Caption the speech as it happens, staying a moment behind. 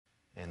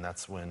And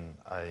that's when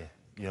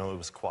it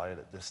was quiet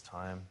at this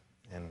time,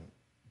 and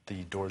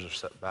the doors are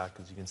set back,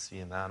 as you can see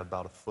in that,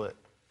 about a foot.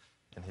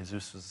 And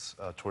Jesus was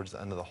towards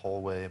the end of the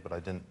hallway, but I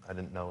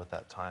didn't know at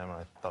that time.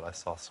 I thought I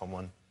saw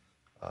someone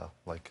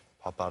like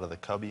pop out of the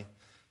cubby,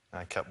 and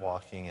I kept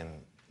walking.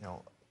 And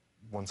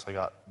once I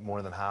got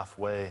more than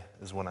halfway,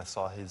 is when I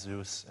saw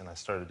Jesus, and I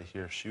started to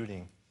hear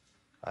shooting.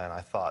 And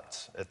I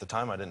thought, at the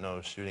time I didn't know it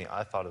was shooting.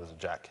 I thought it was a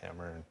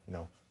jackhammer.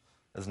 And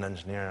as an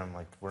engineer, I'm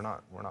like, we're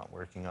not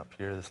working up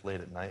here this late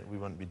at night. We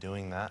wouldn't be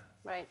doing that.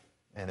 Right.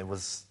 And it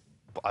was,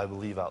 I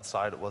believe,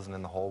 outside. It wasn't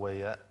in the hallway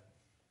yet.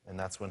 And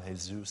that's when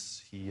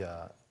Jesus, he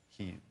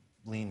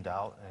leaned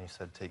out and he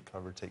said, take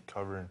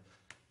cover, and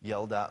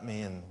yelled at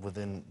me. And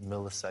within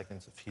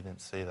milliseconds, if he didn't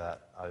say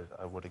that,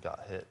 I would have got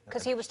hit.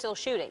 Because he was still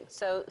shooting.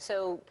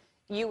 So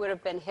you would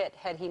have been hit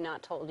had he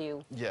not told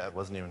you. Yeah, it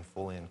wasn't even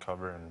fully in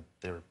cover, and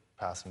they were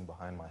passing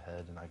behind my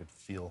head, and I could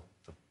feel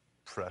the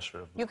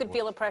pressure of the You could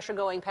feel the pressure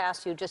going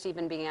past you, just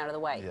even being out of the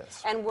way.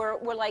 Yes. And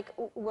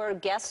were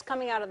guests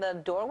coming out of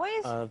the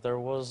doorways? There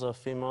was a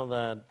female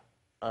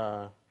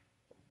that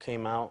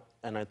came out,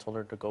 and I told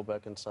her to go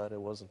back inside. It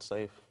wasn't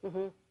safe.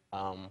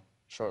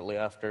 Shortly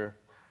after,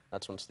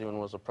 that's when Stephen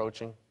was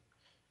approaching,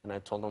 and I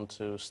told him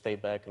to stay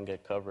back and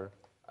get cover.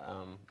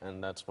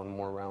 And that's when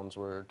more rounds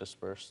were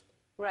dispersed.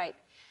 Right.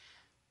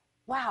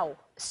 Wow.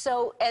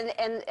 So,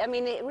 and I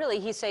mean, really,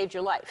 he saved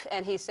your life,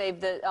 and he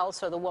saved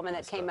also the woman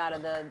that came out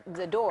of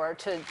the door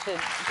to go into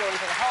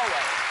the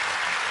hallway.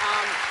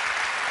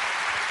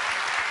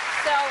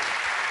 So,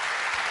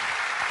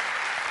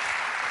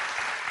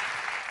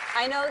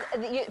 I know,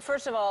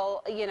 first of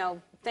all,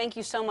 thank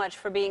you so much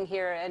for being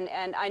here,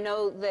 and I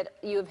know that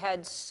you've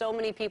had so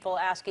many people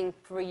asking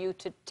for you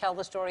to tell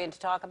the story and to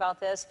talk about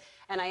this,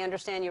 and I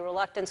understand your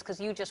reluctance because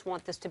you just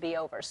want this to be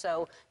over.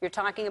 So you're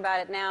talking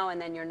about it now,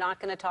 and then you're not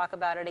going to talk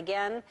about it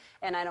again,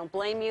 and I don't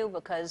blame you,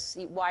 because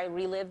why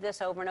relive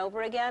this over and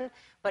over again?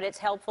 But it's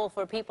helpful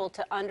for people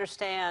to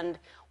understand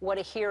what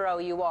a hero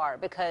you are,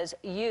 because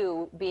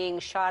you, being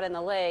shot in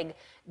the leg,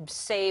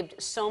 saved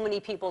so many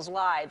people's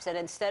lives, and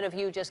instead of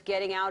you just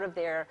getting out of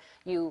there,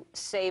 you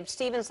saved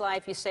Stephen's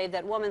life, you saved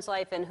that woman's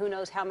life, and who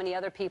knows how many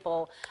other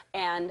people,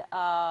 and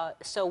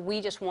so we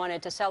just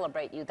wanted to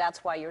celebrate you.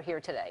 That's why you're here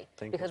today,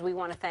 because we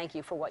want to thank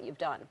you for what you've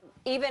done.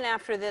 Even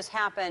after this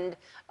happened,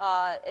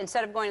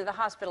 instead of going to the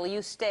hospital,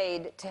 you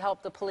stayed to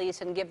help the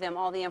police and give them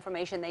all the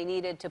information they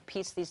needed to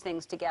piece these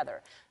things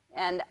together.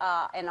 And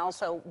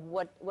also,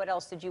 what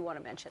else did you want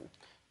to mention?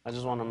 I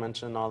just want to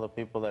mention all the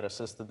people that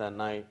assisted that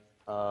night,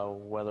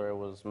 whether it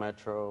was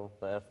Metro,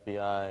 the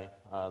FBI,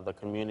 the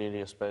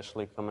community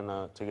especially coming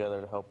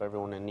together to help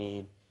everyone in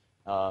need,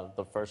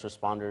 the first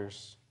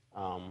responders,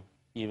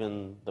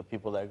 even the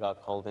people that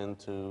got called in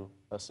to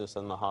assist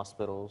in the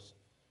hospitals,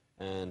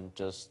 and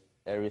just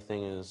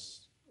everything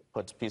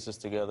puts pieces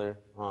together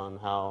on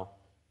how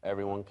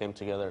everyone came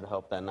together to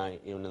help that night,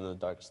 even in the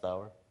darkest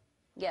hour.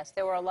 Yes,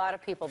 there were a lot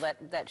of people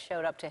that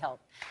showed up to help.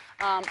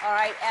 All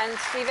right, and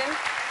Stephen?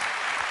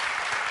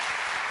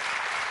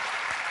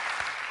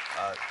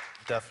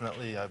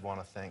 Definitely, I want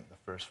to thank the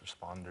first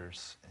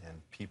responders and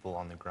people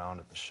on the ground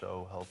at the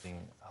show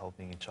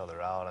helping each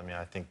other out. I mean,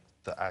 I think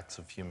the acts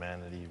of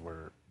humanity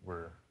were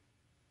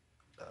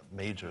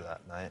major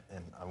that night,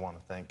 and I want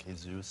to thank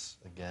Jesus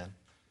again,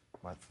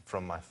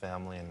 from my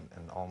family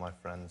and all my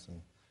friends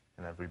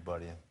and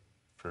everybody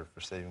for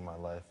saving my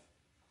life.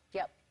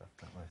 Yep.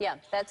 Definitely. Yeah,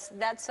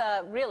 that's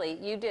really,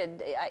 you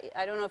did.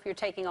 I don't know if you're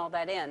taking all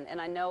that in, and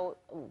I know,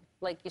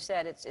 like you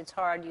said, it's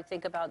hard. You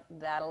think about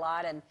that a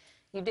lot, and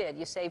you did.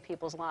 You saved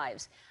people's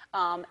lives.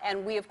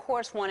 And we, of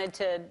course, wanted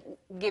to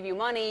give you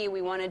money.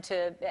 We wanted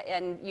to,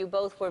 and you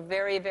both were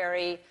very,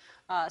 very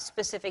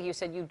specific. You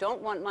said you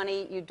don't want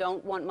money. You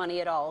don't want money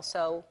at all.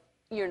 So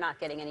you're not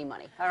getting any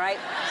money, all right?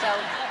 So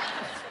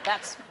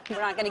we're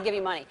not going to give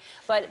you money.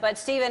 But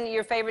Stephen,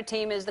 your favorite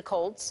team is the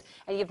Colts,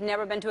 and you've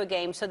never been to a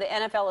game, so the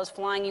NFL is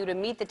flying you to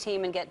meet the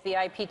team and get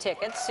VIP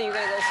tickets, so you're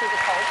going to go see the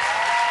Colts,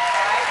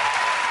 all right?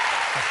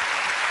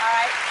 All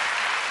right.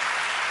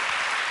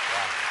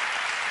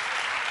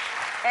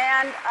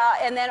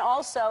 And then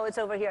also, it's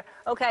over here.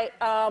 Okay,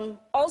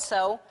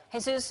 also,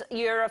 Jesus,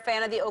 you're a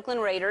fan of the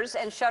Oakland Raiders,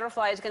 and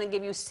Shutterfly is going to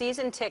give you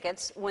season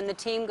tickets when the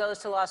team goes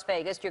to Las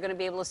Vegas. You're going to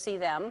be able to see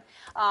them.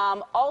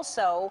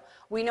 Also,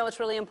 we know it's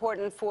really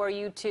important for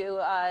you to,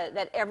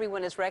 that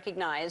everyone is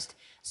recognized.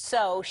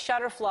 So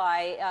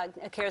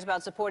Shutterfly cares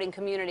about supporting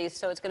communities,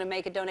 so it's going to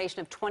make a donation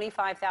of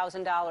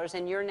 $25,000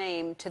 in your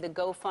name to the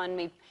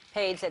GoFundMe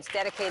page that's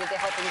dedicated to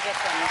helping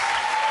victims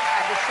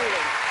of the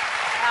shooting.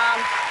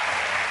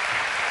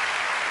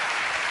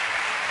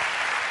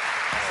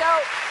 So,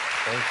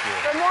 thank you.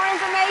 For more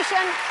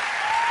information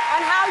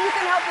on how you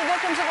can help the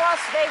victims of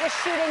Las Vegas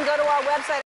shooting, go to our website.